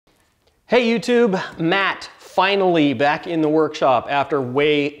Hey YouTube, Matt finally back in the workshop after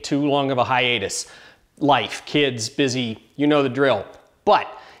way too long of a hiatus. Life, kids, busy, you know the drill. But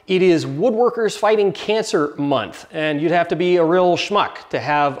it is Woodworkers Fighting Cancer Month, and you'd have to be a real schmuck to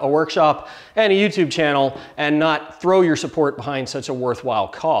have a workshop and a YouTube channel and not throw your support behind such a worthwhile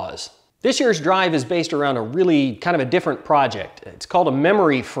cause. This year's drive is based around a really kind of a different project. It's called a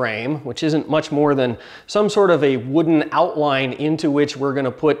memory frame, which isn't much more than some sort of a wooden outline into which we're going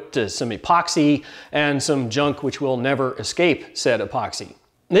to put some epoxy and some junk which will never escape said epoxy.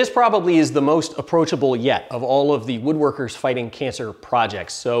 This probably is the most approachable yet of all of the Woodworkers Fighting Cancer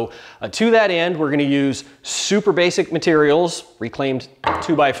projects. So to that end, we're going to use super basic materials, reclaimed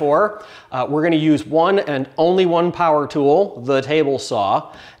 2x4. We're going to use one and only one power tool, the table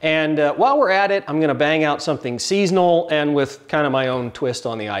saw. And while we're at it, I'm going to bang out something seasonal and with kind of my own twist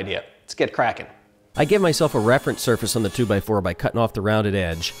on the idea. Let's get cracking. I give myself a reference surface on the 2x4 by cutting off the rounded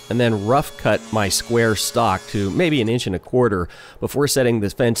edge, and then rough cut my square stock to maybe 1.25 inches before setting the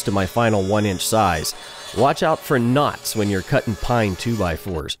fence to my final 1-inch size. Watch out for knots when you're cutting pine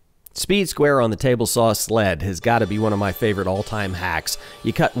 2x4s. Speed square on the table saw sled has got to be one of my favorite all-time hacks.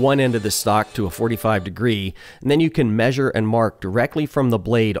 You cut one end of the stock to a 45 degree, and then you can measure and mark directly from the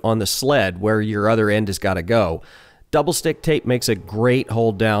blade on the sled where your other end has got to go. Double stick tape makes a great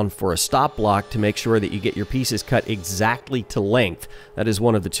hold down for a stop block to make sure that you get your pieces cut exactly to length. That is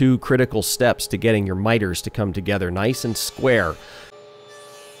one of the two critical steps to getting your miters to come together nice and square.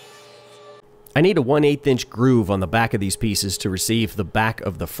 I need a 1/8 inch groove on the back of these pieces to receive the back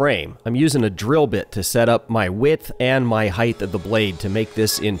of the frame. I'm using a drill bit to set up my width and my height of the blade to make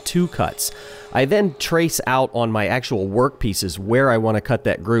this in 2 cuts. I then trace out on my actual work pieces where I want to cut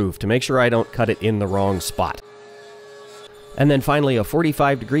that groove to make sure I don't cut it in the wrong spot. And then finally, a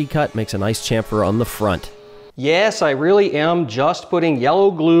 45 degree cut makes a nice chamfer on the front. Yes, I really am just putting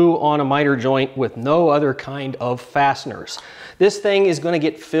yellow glue on a miter joint with no other kind of fasteners. This thing is going to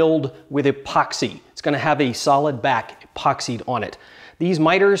get filled with epoxy. It's going to have a solid back epoxied on it. These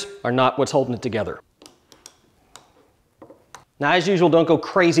miters are not what's holding it together. Now, as usual, don't go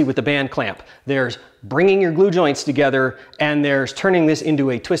crazy with the band clamp. There's bringing your glue joints together, and there's turning this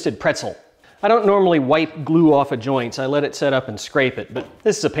into a twisted pretzel. I don't normally wipe glue off of joints. I let it set up and scrape it, but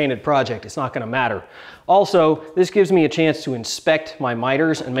this is a painted project. It's not going to matter. Also, this gives me a chance to inspect my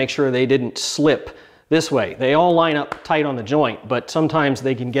miters and make sure they didn't slip this way. They all line up tight on the joint, but sometimes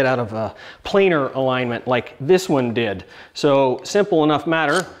they can get out of a planar alignment like this one did. So simple enough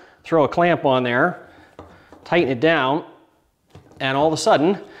matter, throw a clamp on there, tighten it down, and all of a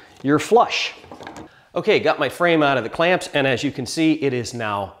sudden, you're flush. Okay, got my frame out of the clamps, and as you can see, it is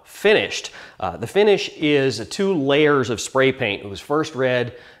now finished. The finish is 2 layers of spray paint. It was first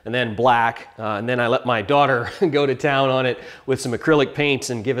red and then black, and then I let my daughter go to town on it with some acrylic paints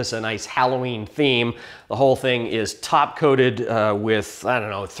and give us a nice Halloween theme. The whole thing is top coated with, I don't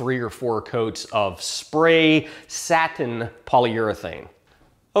know, 3 or 4 coats of spray satin polyurethane.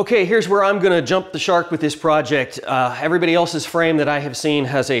 Okay, here's where I'm gonna jump the shark with this project. Everybody else's frame that I have seen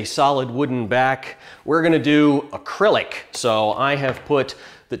has a solid wooden back. We're gonna do acrylic. So I have put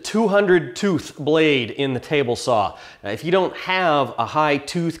the 200 tooth blade in the table saw. Now, if you don't have a high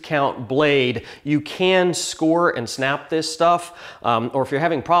tooth count blade, you can score and snap this stuff. Or if you're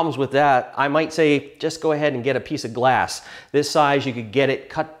having problems with that, I might say just go ahead and get a piece of glass. This size, you could get it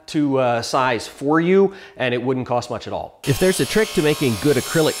cut to size for you, and it wouldn't cost much at all. If there's a trick to making good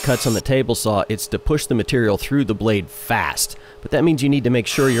acrylic cuts on the table saw, it's to push the material through the blade fast. But that means you need to make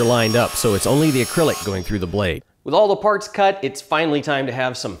sure you're lined up, so it's only the acrylic going through the blade. With all the parts cut, it's finally time to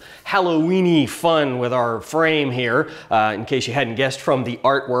have some Halloween-y fun with our frame here. In case you hadn't guessed from the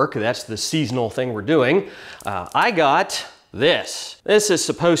artwork, that's the seasonal thing we're doing. I got this. This is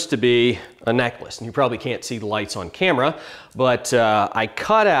supposed to be a necklace, and you probably can't see the lights on camera, but I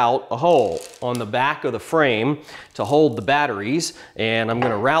cut out a hole on the back of the frame to hold the batteries, and I'm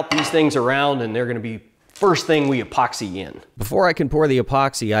gonna route these things around, and they're gonna be first thing we epoxy in. Before I can pour the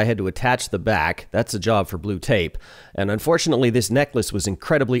epoxy, I had to attach the back. That's a job for blue tape. And unfortunately, this necklace was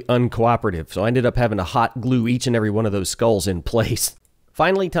incredibly uncooperative, so I ended up having to hot glue each and every one of those skulls in place.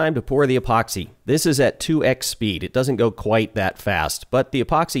 Finally, time to pour the epoxy. This is at 2x speed. It doesn't go quite that fast, but the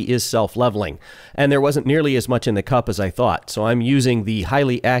epoxy is self-leveling, and there wasn't nearly as much in the cup as I thought, so I'm using the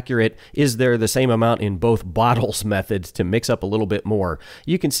highly accurate is there the same amount in both bottles method to mix up a little bit more.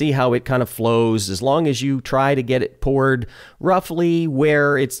 You can see how it kind of flows. As long as you try to get it poured roughly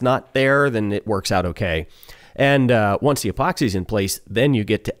where it's not there, then it works out okay. And once the epoxy's in place, then you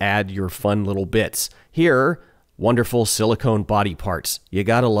get to add your fun little bits. Here, wonderful silicone body parts. You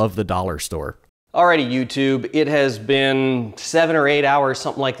gotta love the dollar store. Alrighty, YouTube, it has been 7 or 8 hours,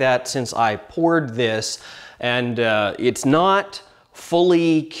 something like that, since I poured this, and it's not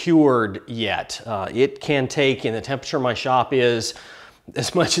fully cured yet. It can take, in the temperature my shop is,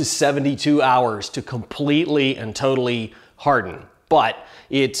 as much as 72 hours to completely and totally harden. But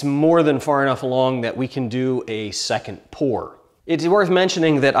it's more than far enough along that we can do a second pour. It's worth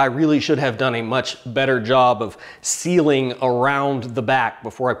mentioning that I really should have done a much better job of sealing around the back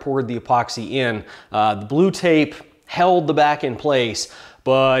before I poured the epoxy in. The blue tape held the back in place,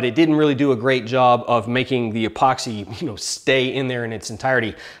 but it didn't really do a great job of making the epoxy, stay in there in its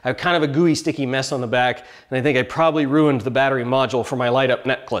entirety. I have kind of a gooey, sticky mess on the back, and I think I probably ruined the battery module for my light-up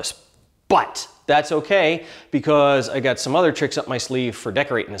necklace. But that's okay, because I got some other tricks up my sleeve for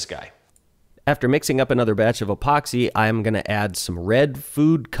decorating this guy. After mixing up another batch of epoxy, I'm going to add some red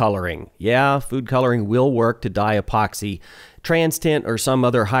food coloring. Yeah, food coloring will work to dye epoxy. Trans tint or some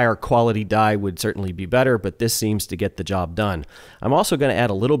other higher quality dye would certainly be better, but this seems to get the job done. I'm also going to add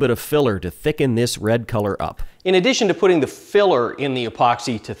a little bit of filler to thicken this red color up. In addition to putting the filler in the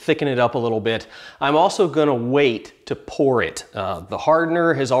epoxy to thicken it up a little bit, I'm also going to wait to pour it. The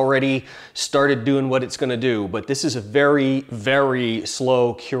hardener has already started doing what it's going to do, but this is a very, very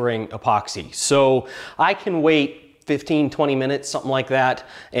slow curing epoxy. So I can wait 15-20 minutes, something like that,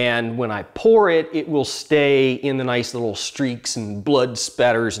 and when I pour it, it will stay in the nice little streaks and blood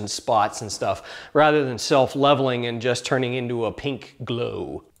spatters and spots and stuff, rather than self-leveling and just turning into a pink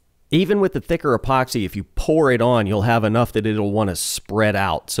glow. Even with the thicker epoxy, if you pour it on, you'll have enough that it'll want to spread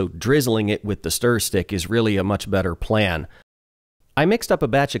out, so drizzling it with the stir stick is really a much better plan. I mixed up a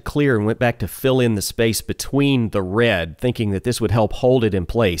batch of clear and went back to fill in the space between the red, thinking that this would help hold it in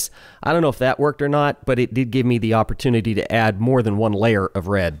place. I don't know if that worked or not, but it did give me the opportunity to add more than one layer of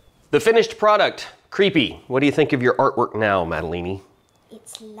red. The finished product, creepy. What do you think of your artwork now, Madeline?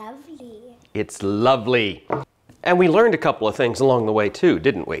 It's lovely. It's lovely. And we learned a couple of things along the way too,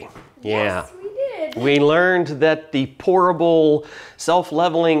 didn't we? Yes, we did. We learned that the pourable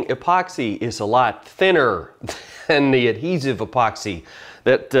self-leveling epoxy is a lot thinner than the adhesive epoxy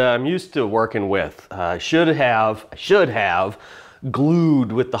that I'm used to working with. Should have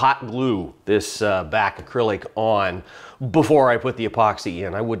glued with the hot glue this back acrylic on before I put the epoxy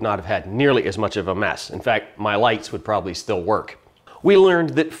in. I would not have had nearly as much of a mess. In fact, my lights would probably still work. We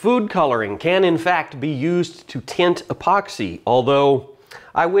learned that food coloring can in fact be used to tint epoxy, although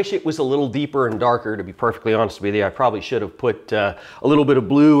I wish it was a little deeper and darker, to be perfectly honest with you. I probably should have put a little bit of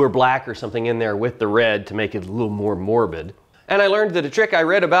blue or black or something in there with the red to make it a little more morbid. And I learned that a trick I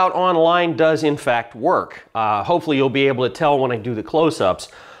read about online does in fact work. Hopefully you'll be able to tell when I do the close-ups,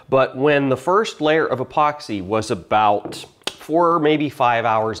 but when the first layer of epoxy was about 4 or maybe 5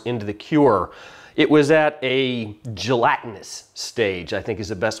 hours into the cure, it was at a gelatinous stage, I think is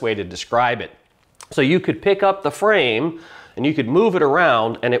the best way to describe it. So you could pick up the frame and you could move it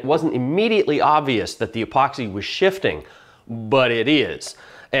around and it wasn't immediately obvious that the epoxy was shifting, but it is.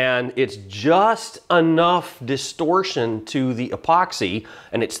 And it's just enough distortion to the epoxy,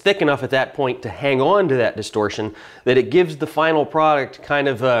 and it's thick enough at that point to hang on to that distortion, that it gives the final product kind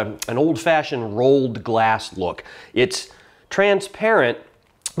of an old-fashioned rolled glass look. It's transparent,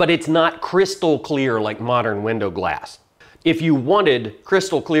 but it's not crystal clear like modern window glass. If you wanted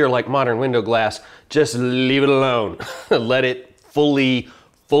crystal clear like modern window glass, just leave it alone. Let it fully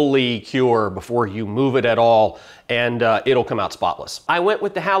cure before you move it at all, and it'll come out spotless. I went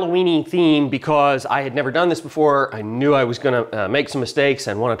with the Halloween-y theme because I had never done this before. I knew I was gonna make some mistakes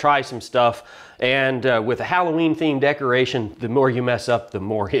and want to try some stuff, and with a Halloween themed decoration, the more you mess up, the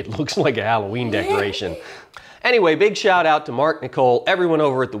more it looks like a Halloween decoration. Anyway, big shout out to Mark, Nicole, everyone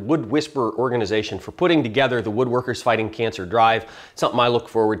over at the Wood Whisperer organization for putting together the Woodworkers Fighting Cancer Drive. Something I look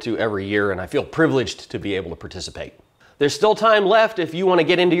forward to every year, and I feel privileged to be able to participate. There's still time left if you want to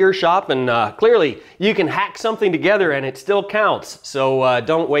get into your shop, and clearly you can hack something together and it still counts. So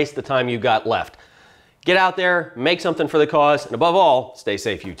don't waste the time you got left. Get out there, make something for the cause, and above all, stay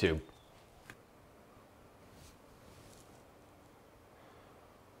safe, YouTube.